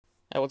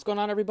Hey, what's going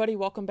on, everybody?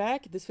 Welcome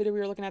back. This video,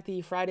 we are looking at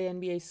the Friday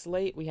NBA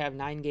slate. We have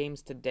 9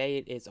 games today.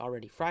 It is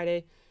already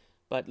Friday,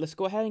 but let's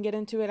go ahead and get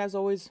into it. As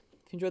always,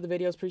 if you enjoyed the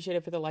videos, appreciate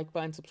it for the like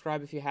button.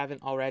 Subscribe if you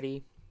haven't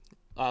already.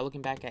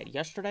 Looking back at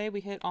yesterday,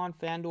 we hit on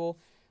Fanduel.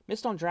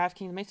 Missed on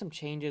DraftKings. Made some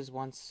changes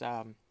once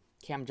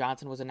Cam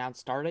Johnson was announced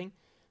starting.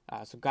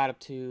 So got up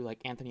to like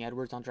Anthony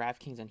Edwards on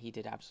DraftKings, and he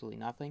did absolutely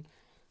nothing.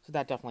 So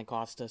that definitely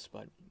cost us,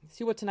 but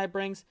see what tonight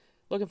brings.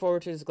 Looking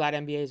forward to this. Glad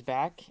NBA is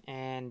back,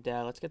 and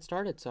let's get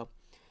started. So,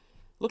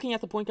 looking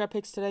at the point guard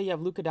picks today, you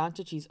have Luka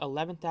Doncic. He's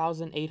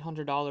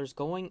 $11,800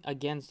 going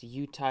against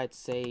Utah.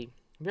 It's a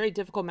very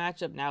difficult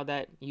matchup now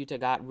that Utah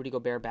got Rudy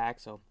Gobert back,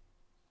 so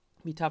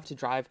it'll be tough to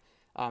drive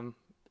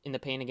in the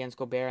paint against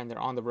Gobert, and they're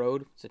on the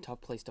road. It's a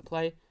tough place to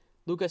play.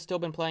 Luka's still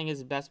been playing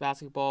his best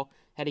basketball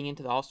heading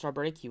into the All-Star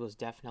break. He was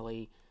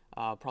definitely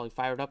probably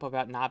fired up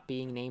about not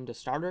being named a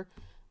starter,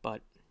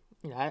 but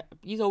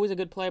he's always a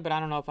good player, but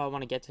I don't know if I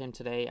want to get to him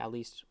today, at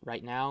least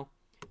right now.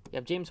 You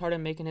have James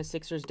Harden making his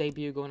Sixers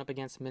debut going up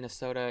against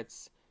Minnesota.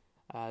 It's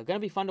going to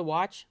be fun to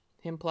watch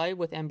him play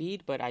with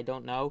Embiid, but I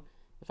don't know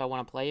if I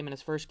want to play him in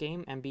his first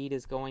game. Embiid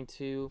is going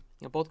to,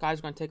 both guys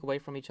are going to take away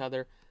from each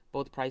other.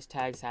 Both price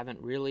tags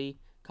haven't really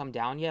come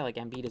down yet. Like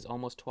Embiid is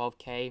almost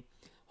 12K.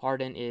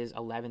 Harden is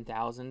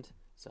 11,000.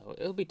 So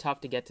it'll be tough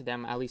to get to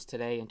them, at least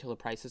today, until the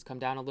prices come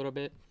down a little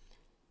bit.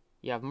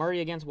 You have Murray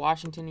against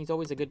Washington. He's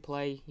always a good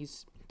play.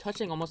 He's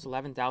touching almost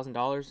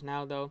 $11,000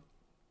 now, though.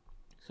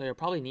 So you'll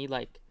probably need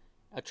like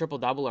a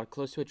triple-double or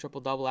close to a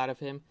triple-double out of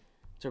him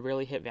to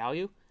really hit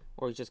value,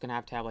 or he's just going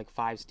to have like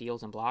 5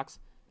 steals and blocks.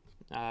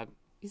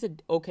 He's an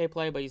okay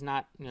play, but he's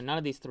not, none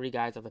of these 3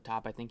 guys at the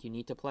top I think you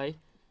need to play.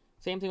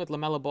 Same thing with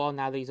LaMelo Ball.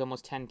 Now that he's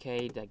almost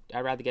 10K,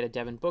 I'd rather get a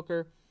Devin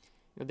Booker.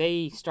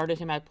 They started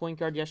him at point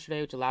guard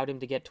yesterday, which allowed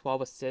him to get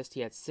 12 assists. He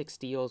had 6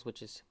 steals,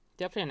 which is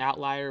definitely an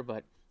outlier,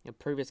 but in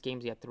previous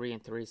games he had 3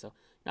 and 3, so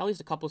at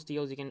least a couple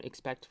steals you can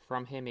expect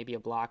from him, maybe a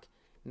block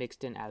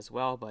mixed in as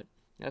well. But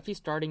if he's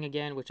starting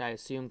again, which I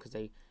assume because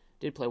they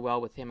did play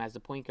well with him as the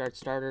point guard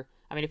starter.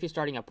 I mean, if he's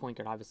starting at point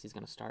guard, obviously he's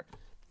going to start.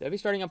 But if he's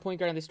starting at point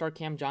guard and they start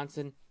Cam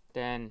Johnson,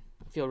 then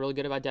I feel really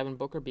good about Devin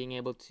Booker being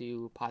able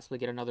to possibly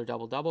get another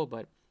double-double,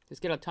 but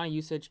just get a ton of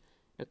usage.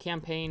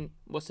 Cam Payne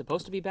was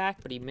supposed to be back,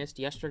 but he missed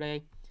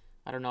yesterday.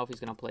 I don't know if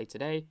he's going to play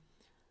today.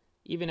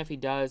 Even if he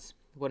does,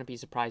 wouldn't be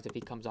surprised if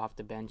he comes off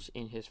the bench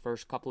in his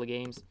first couple of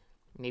games,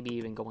 maybe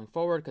even going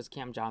forward, because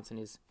Cam Johnson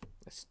is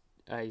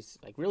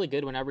like really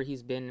good whenever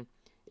he's been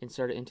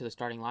inserted into the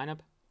starting lineup.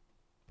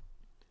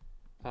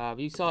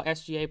 You saw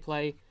SGA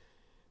play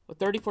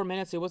 34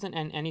 minutes. It wasn't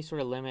any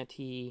sort of limit.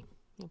 He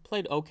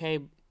played okay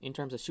in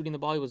terms of shooting the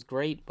ball. He was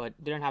great, but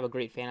didn't have a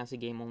great fantasy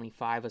game. Only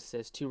 5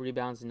 assists, 2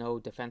 rebounds, no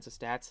defensive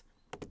stats.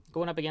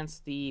 Going up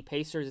against the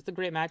Pacers, it's a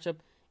great matchup.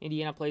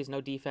 Indiana plays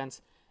no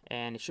defense,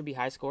 and it should be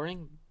high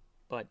scoring.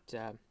 But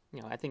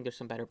I think there's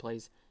some better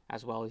plays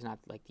as well. He's not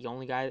like the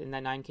only guy in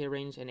that 9K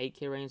range and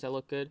 8K range that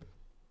look good.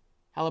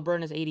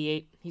 Halliburton is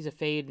 88. He's a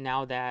fade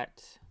now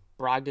that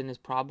Brogdon is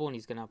probable and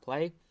he's going to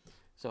play.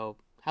 So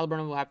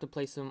Halliburton will have to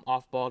play some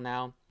off-ball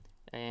now.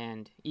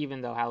 And even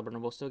though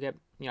Halliburton will still get,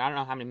 I don't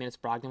know how many minutes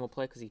Brogdon will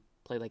play because he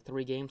played like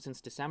 3 games since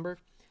December.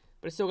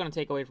 But it's still going to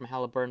take away from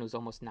Halliburton, who's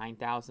almost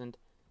 9,000.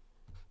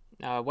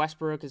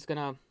 Westbrook is going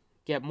to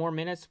get more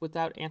minutes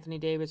without Anthony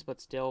Davis, but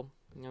still,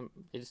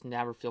 I just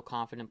never feel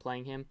confident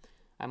playing him.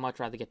 I'd much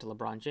rather get to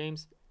LeBron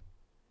James.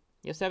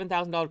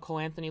 $7,000 Cole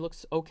Anthony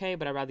looks okay,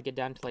 but I'd rather get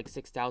down to like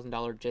 $6,000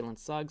 Jalen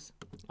Suggs.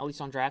 At least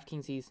on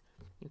DraftKings, he's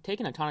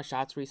taken a ton of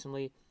shots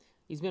recently.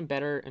 He's been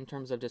better in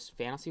terms of just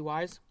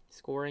fantasy-wise,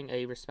 scoring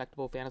a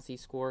respectable fantasy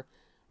score.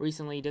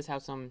 Recently, he does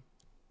have some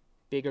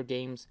bigger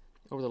games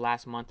over the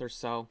last month or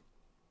so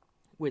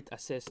with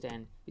assists,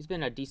 and he's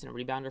been a decent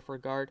rebounder for a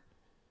guard.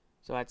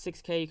 So at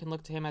 6K, you can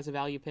look to him as a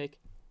value pick.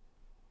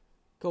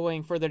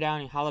 Going further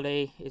down,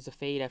 Holiday is a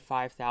fade at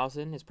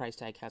 5,000. His price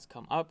tag has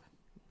come up.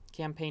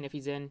 Cam Payne, if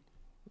he's in,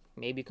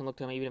 maybe you can look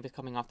to him even if he's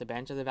coming off the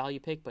bench as a value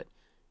pick, but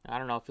I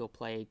don't know if he'll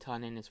play a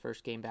ton in his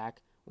first game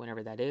back,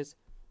 whenever that is.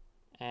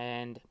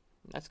 And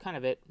that's kind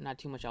of it. Not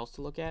too much else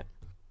to look at.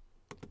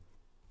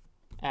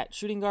 At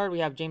shooting guard, we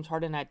have James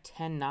Harden at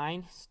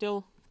 10.9.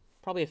 Still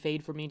probably a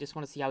fade for me. Just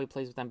want to see how he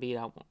plays with Embiid.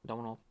 I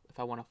don't know if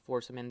I want to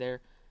force him in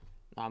there.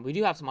 We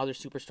do have some other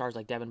superstars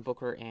like Devin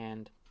Booker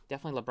and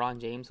definitely LeBron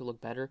James who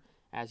look better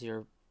as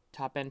your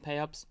top-end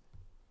pay-ups.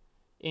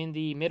 In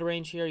the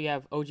mid-range here, you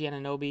have OG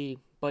Anunoby,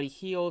 Buddy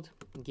Hield,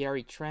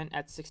 Gary Trent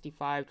at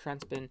 65.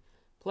 Trent's been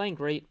playing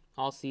great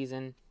all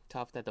season.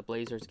 Tough that the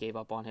Blazers gave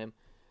up on him.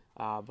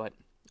 But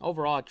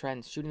overall,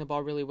 Trent's shooting the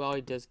ball really well.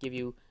 He does give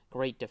you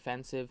great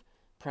defensive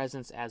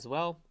presence as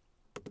well.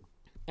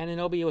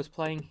 Anunoby was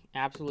playing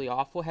absolutely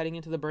awful heading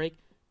into the break.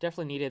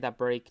 Definitely needed that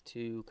break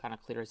to kind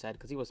of clear his head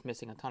because he was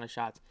missing a ton of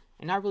shots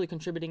and not really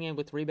contributing in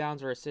with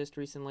rebounds or assists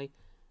recently.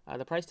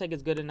 The price tag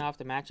is good enough.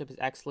 The matchup is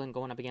excellent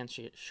going up against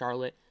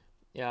Charlotte.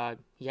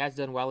 He has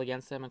done well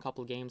against them in a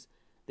couple of games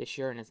this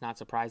year, and it's not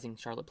surprising.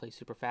 Charlotte plays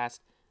super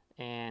fast,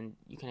 and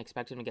you can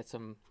expect him to get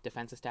some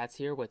defensive stats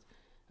here with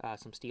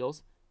some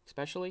steals,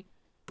 especially.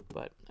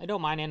 But I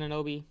don't mind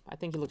Anunoby. I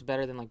think he looks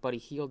better than like Buddy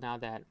Hield now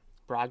that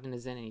Brogdon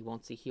is in, and he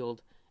won't see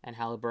Hield and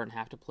Halliburton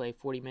have to play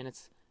 40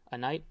 minutes a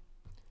night.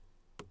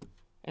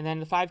 And then in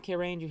the 5K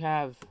range, you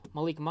have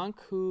Malik Monk,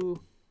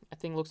 who I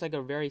think looks like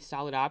a very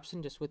solid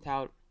option. Just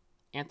without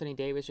Anthony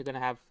Davis, you're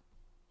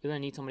gonna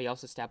need somebody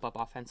else to step up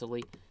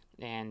offensively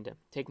and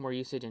take more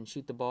usage and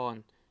shoot the ball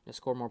and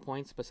score more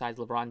points besides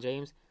LeBron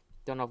James.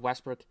 Don't know if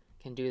Westbrook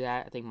can do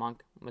that. I think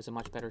Monk was a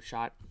much better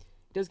shot.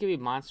 It does give you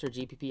monster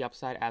GPP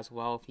upside as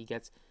well. If he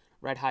gets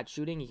red hot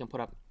shooting, he can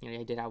put up,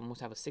 he did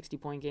almost have a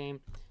 60-point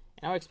game.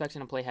 And I would expect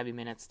him to play heavy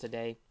minutes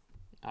today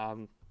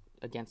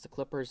against the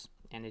Clippers.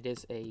 And it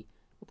is a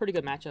pretty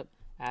good matchup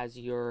as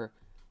your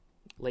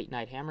late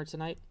night hammer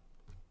tonight.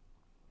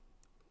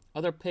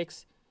 Other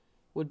picks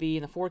would be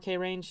in the 4K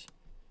range.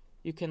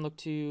 You can look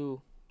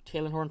to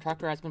Talen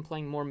Horton-Tucker. Has been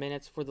playing more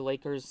minutes for the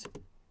Lakers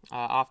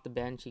off the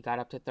bench. He got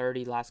up to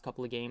 30 last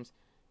couple of games.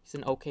 He's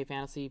an okay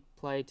fantasy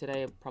play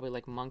today, probably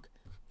like Monk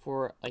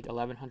for like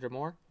 1,100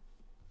 more.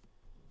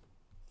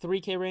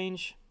 3K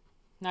range,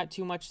 not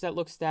too much that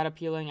looks that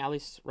appealing, at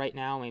least right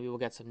now. Maybe we'll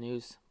get some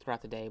news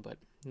throughout the day, but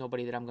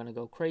nobody that I'm going to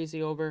go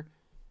crazy over.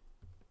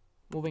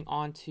 Moving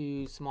on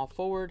to small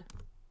forward.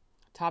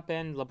 Top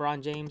end,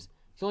 LeBron James.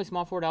 He's only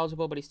small forward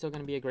eligible, but he's still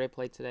going to be a great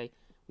play today.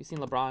 We've seen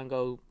LeBron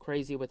go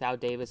crazy without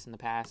Davis in the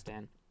past,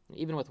 and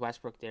even with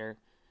Westbrook there,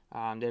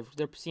 they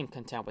seem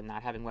content with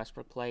not having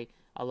Westbrook play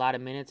a lot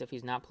of minutes if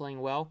he's not playing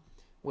well,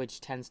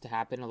 which tends to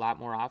happen a lot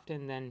more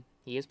often than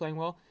he is playing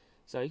well.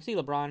 So you can see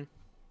LeBron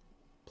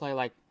play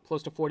like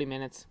close to 40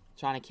 minutes,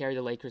 trying to carry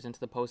the Lakers into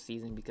the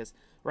postseason, because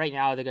right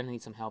now they're going to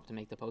need some help to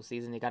make the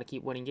postseason. They got to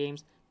keep winning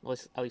games,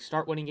 at least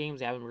start winning games.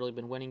 They haven't really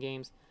been winning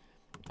games.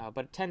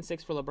 But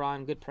 10-6 for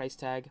LeBron, good price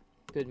tag,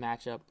 good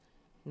matchup.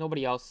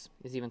 Nobody else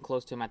is even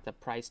close to him at the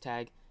price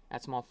tag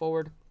at small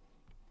forward.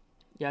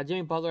 Yeah,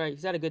 Jimmy Butler,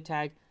 he's had a good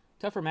tag.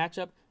 Tougher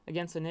matchup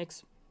against the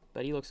Knicks,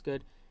 but he looks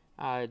good.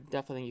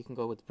 Definitely you can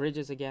go with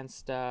Bridges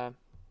against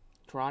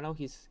Toronto.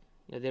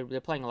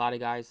 They're playing a lot of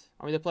guys.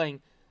 I mean, they're playing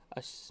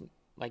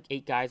like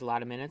 8 guys a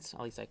lot of minutes.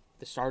 At least like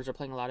the stars are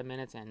playing a lot of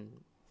minutes, and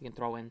you can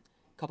throw in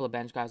a couple of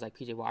bench guys like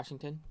PJ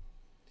Washington.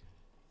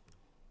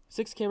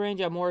 6K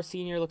range, Morris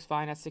Sr. looks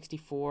fine at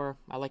 64.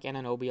 I like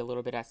Anunoby a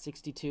little bit at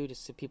 62,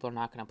 just so people are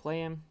not going to play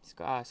him.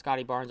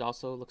 Scotty Barnes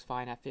also looks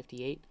fine at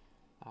 58.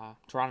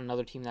 Toronto,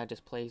 another team that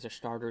just plays their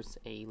starters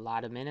a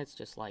lot of minutes,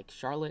 just like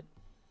Charlotte.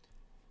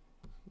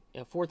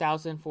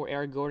 4,000 for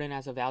Eric Gordon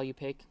as a value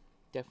pick,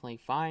 definitely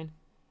fine.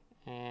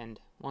 And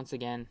once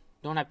again,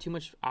 don't have too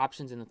much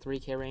options in the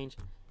 3K range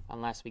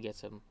unless we get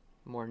some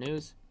more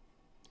news.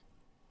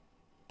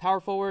 Power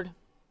forward,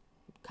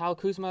 Kyle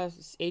Kuzma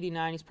is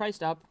 89. He's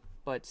priced up,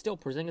 but still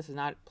Porzingis is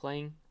not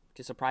playing, which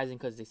is surprising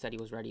because they said he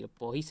was ready to.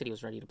 Well, he said he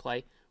was ready to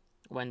play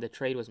when the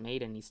trade was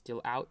made, and he's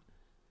still out.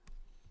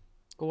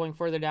 Going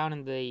further down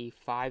in the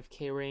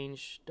 5K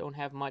range, don't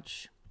have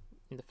much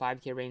in the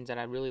 5K range that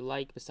I really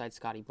like besides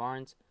Scotty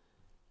Barnes.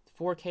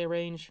 4K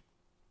range,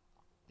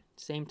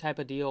 same type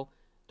of deal.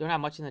 Don't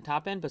have much in the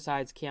top end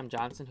besides Cam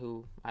Johnson,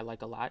 who I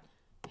like a lot.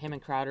 Him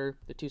and Crowder,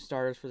 the 2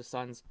 starters for the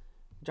Suns.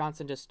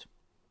 Johnson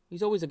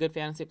he's always a good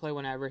fantasy play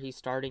whenever he's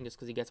starting, just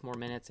because he gets more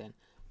minutes, and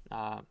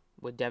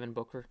with Devin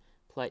Booker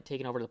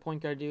taking over the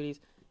point guard duties,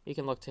 you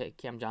can look to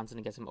Cam Johnson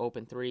to get some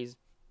open threes.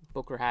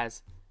 Booker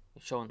has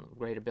shown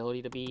great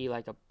ability to be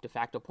like a de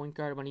facto point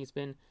guard when he's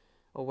been,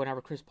 or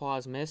whenever Chris Paul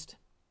has missed.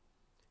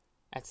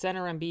 At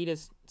center, Embiid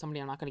is somebody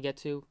I'm not going to get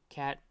to.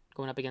 Cat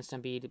going up against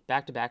Embiid,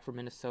 back-to-back for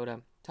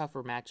Minnesota.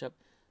 Tougher matchup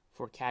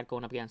for Cat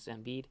going up against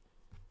Embiid.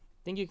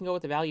 I think you can go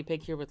with the value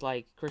pick here with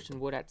like Christian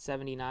Wood at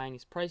 79.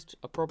 He's priced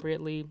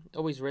appropriately.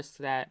 Always risks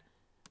that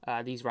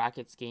these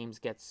Rockets games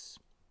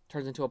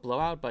turns into a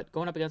blowout, but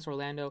going up against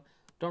Orlando,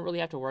 don't really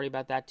have to worry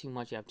about that too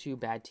much. You have 2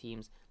 bad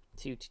teams.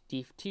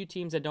 Two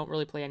teams that don't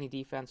really play any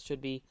defense.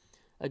 Should be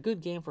a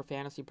good game for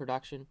fantasy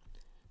production.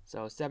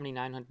 So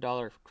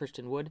 $7,900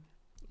 Christian Wood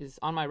is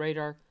on my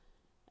radar.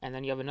 And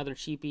then you have another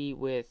cheapie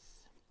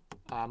with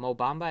Mo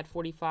Bamba at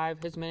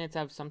 45. His minutes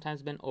have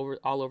sometimes been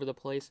all over the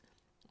place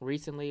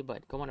recently,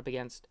 but going up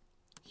against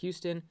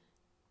Houston,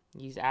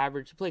 he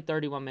played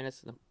 31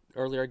 minutes in the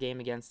earlier game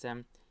against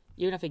them.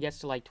 Even if he gets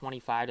to like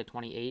 25 to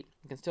 28,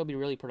 he can still be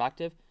really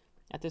productive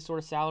at this sort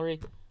of salary.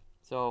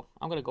 So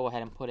I'm going to go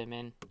ahead and put him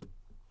in.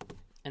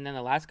 And then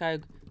the last guy I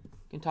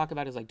can talk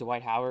about is like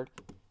Dwight Howard.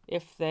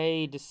 If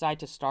they decide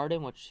to start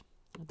him, which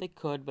they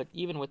could, but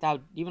even with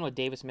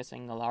Davis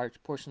missing a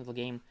large portion of the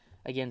game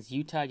against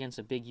Utah, against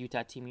a big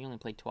Utah team, he only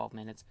played 12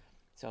 minutes.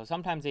 So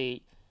sometimes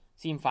they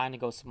seem fine to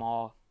go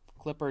small.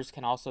 Clippers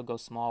can also go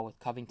small with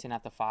Covington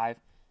at the 5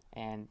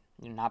 and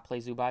not play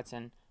Zubats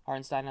and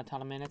Hartenstein a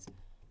ton of minutes.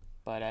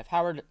 But if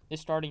Howard is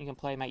starting, you can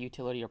play him at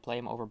utility or play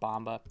him over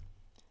Bamba.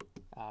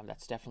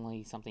 That's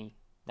definitely something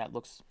that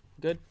looks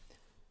good.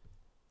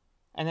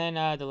 And then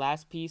the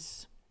last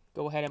piece,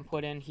 go ahead and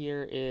put in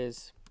here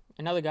is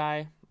another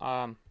guy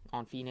on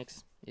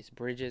Phoenix, is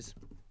Bridges.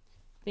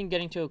 I think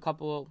getting to a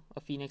couple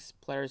of Phoenix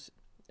players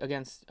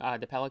against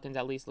the Pelicans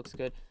at least looks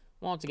good.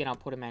 Once again, I'll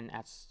put him in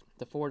at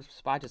the forward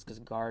spot just because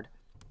guard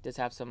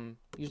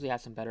usually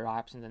has some better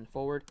options than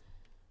forward.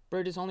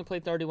 Bridges only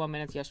played 31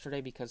 minutes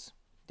yesterday because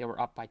they were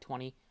up by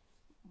 20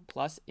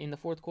 plus in the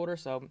fourth quarter.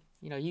 So,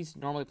 he's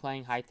normally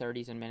playing high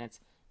 30s in minutes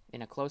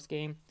in a close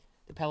game.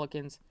 The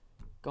Pelicans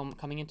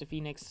coming into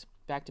Phoenix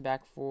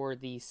back-to-back for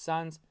the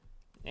Suns,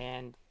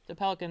 and the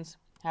Pelicans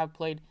have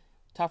played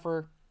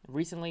tougher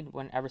recently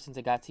ever since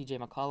they got CJ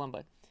McCollum,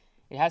 but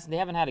they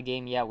haven't had a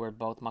game yet where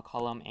both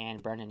McCollum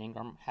and Brandon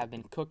Ingram have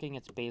been cooking.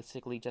 It's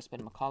basically just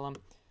been McCollum.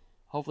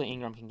 Hopefully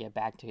Ingram can get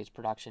back to his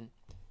production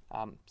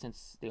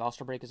since the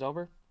All-Star break is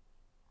over.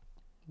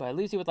 But it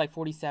leaves you with like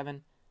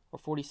 $4,700 or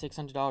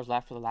 $4,600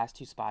 left for the last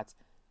two spots.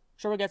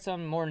 Sure, we'll get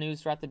some more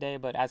news throughout the day,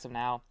 but as of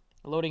now,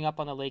 loading up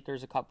on the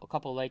Lakers, a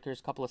couple of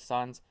Lakers, a couple of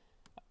Suns,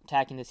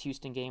 attacking this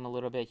Houston game a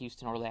little bit.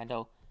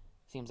 Houston-Orlando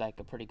seems like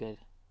a pretty good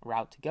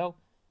route to go.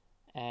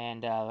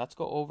 And let's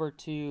go over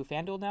to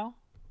FanDuel now.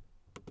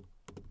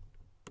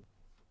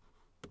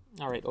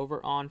 All right,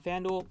 over on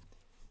FanDuel,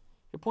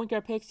 your point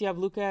guard picks, you have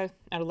Luka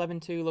at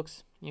 11-2.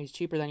 Looks, he's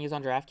cheaper than he is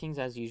on DraftKings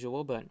as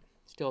usual, but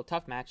still a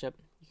tough matchup.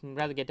 You can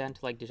rather get down to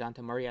like DeJounte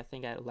Murray, I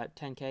think, at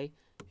 10K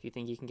if you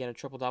think you can get a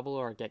triple-double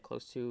or get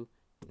close to,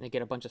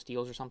 get a bunch of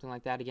steals or something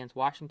like that against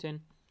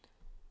Washington.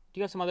 Do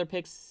you have some other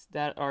picks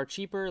that are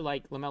cheaper,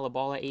 like LaMelo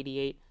Ball at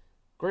 88?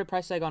 Great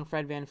price tag on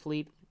Fred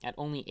VanVleet at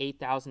only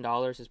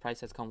 $8,000. His price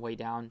has come way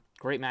down.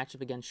 Great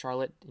matchup against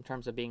Charlotte in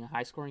terms of being a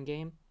high-scoring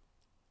game.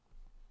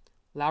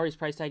 Lowry's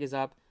price tag is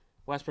up.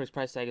 Westbrook's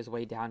price tag is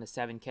way down to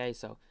 7K,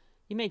 so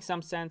he makes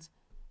some sense.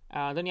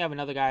 Then you have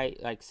another guy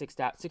like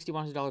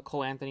 $6,100.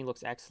 Cole Anthony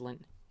looks excellent.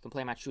 You can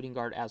play him at shooting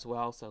guard as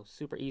well, so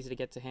super easy to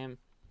get to him.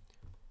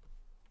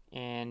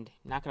 And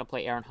not going to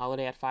play Aaron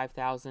Holiday at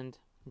 $5,000.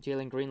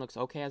 Jalen Green looks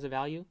okay as a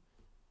value,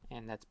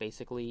 and that's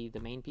basically the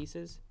main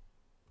pieces.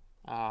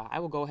 I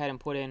will go ahead and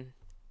put in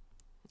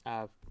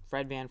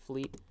Fred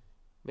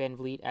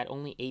VanVleet at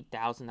only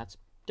 $8,000. That's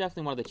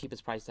definitely one of the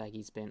cheapest price tag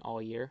he's been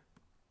all year.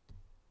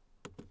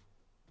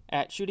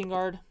 At shooting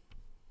guard,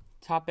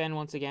 top end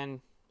once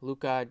again,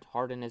 Luka.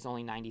 Harden is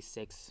only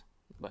 96,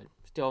 but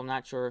still I'm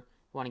not sure if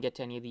you want to get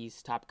to any of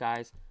these top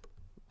guys.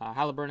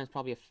 Halliburton is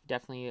probably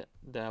definitely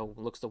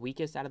looks the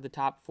weakest out of the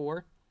top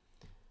four.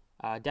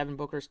 Devin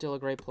Booker is still a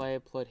great play.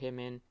 Put him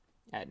in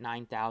at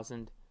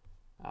 $9,000.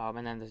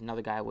 And then there's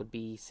another guy would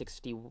be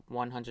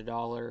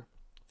 $6,100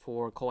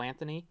 for Cole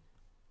Anthony.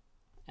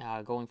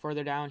 Going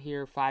further down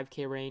here,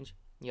 5K range,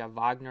 you have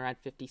Wagner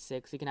at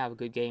 56. He can have a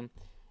good game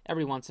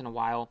every once in a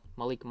while.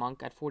 Malik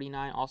Monk at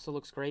 49 also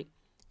looks great.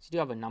 So you do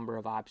have a number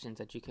of options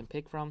that you can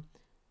pick from.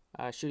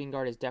 Shooting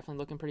guard is definitely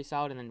looking pretty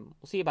solid. And then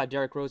we'll see about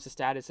Derrick Rose's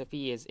status, if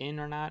he is in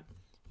or not.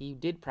 He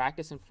did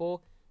practice in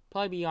full.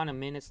 Probably be on a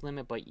minutes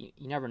limit, but you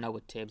never know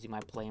with Tibbs. You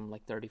might play him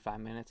like 35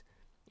 minutes.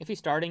 If he's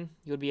starting,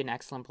 he would be an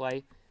excellent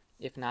play.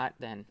 If not,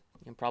 then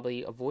you can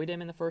probably avoid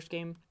him in the first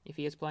game if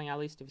he is playing, at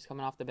least if he's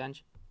coming off the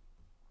bench.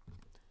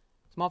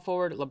 Small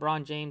forward,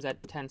 LeBron James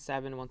at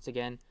 10-7 once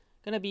again.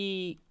 Going to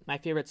be my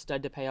favorite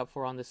stud to pay up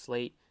for on this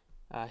slate.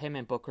 Him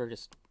and Booker,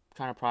 just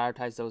trying to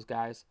prioritize those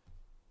guys.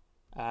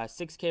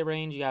 6K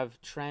range, you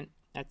have Trent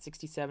at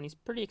 67. He's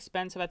pretty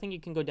expensive. I think you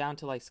can go down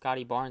to like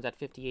Scotty Barnes at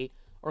 58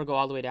 or go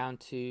all the way down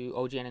to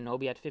OG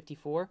Anunoby at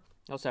 54.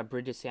 You also have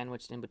Bridges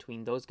sandwiched in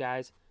between those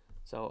guys.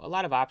 So a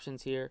lot of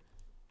options here.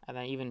 And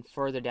then even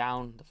further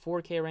down the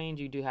 4K range,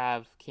 you do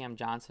have Cam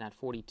Johnson at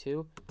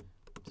 42.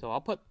 So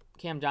I'll put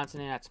Cam Johnson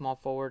in at small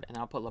forward, and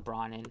then I'll put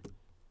LeBron in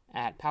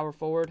at power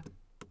forward.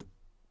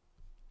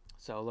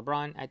 So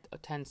LeBron at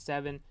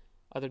 10-7.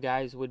 Other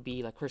guys would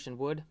be like Christian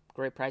Wood.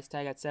 Great price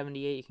tag at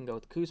 78. You can go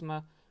with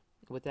Kuzma.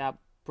 Without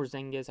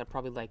Porzingis, I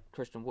probably like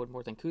Christian Wood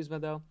more than Kuzma,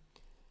 though.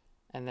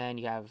 And then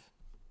you have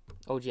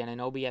OG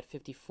Anunoby at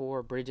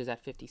 54. Bridges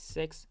at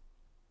 56.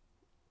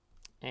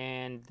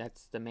 And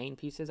that's the main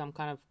pieces I'm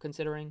kind of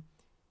considering.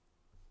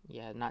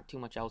 Yeah, not too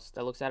much else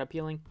that looks that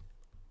appealing.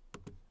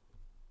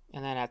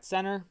 And then at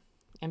center,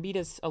 Embiid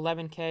is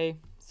 11K,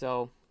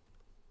 so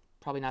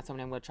probably not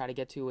something I'm going to try to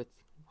get to with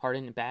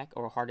Harden back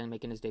or Harden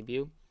making his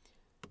debut.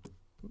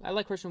 I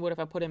like Christian Wood. If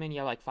I put him in, you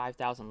have like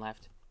 5,000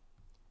 left.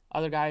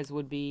 Other guys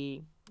would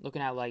be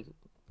looking at like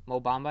Mo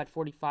Bamba at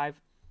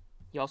 45.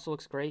 He also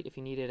looks great if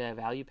you needed a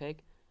value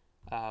pick.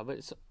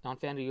 But on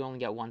FanDuel, you only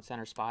get one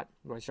center spot,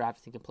 whereas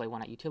DraftKings you can play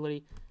one at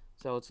utility.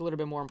 So it's a little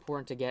bit more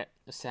important to get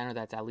a center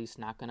that's at least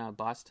not going to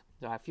bust.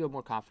 So I feel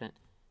more confident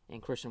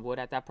in Christian Wood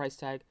at that price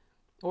tag.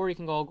 Or you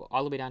can go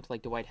all the way down to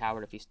like Dwight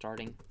Howard if he's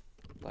starting.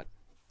 But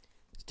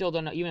still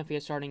don't know, even if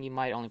he's starting, you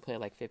might only play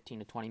like 15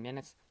 to 20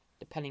 minutes,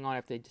 depending on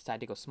if they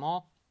decide to go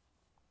small.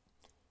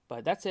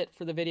 But that's it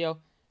for the video.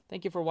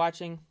 Thank you for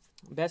watching.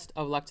 Best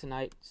of luck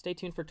tonight. Stay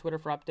tuned for Twitter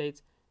for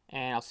updates,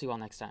 and I'll see you all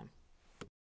next time.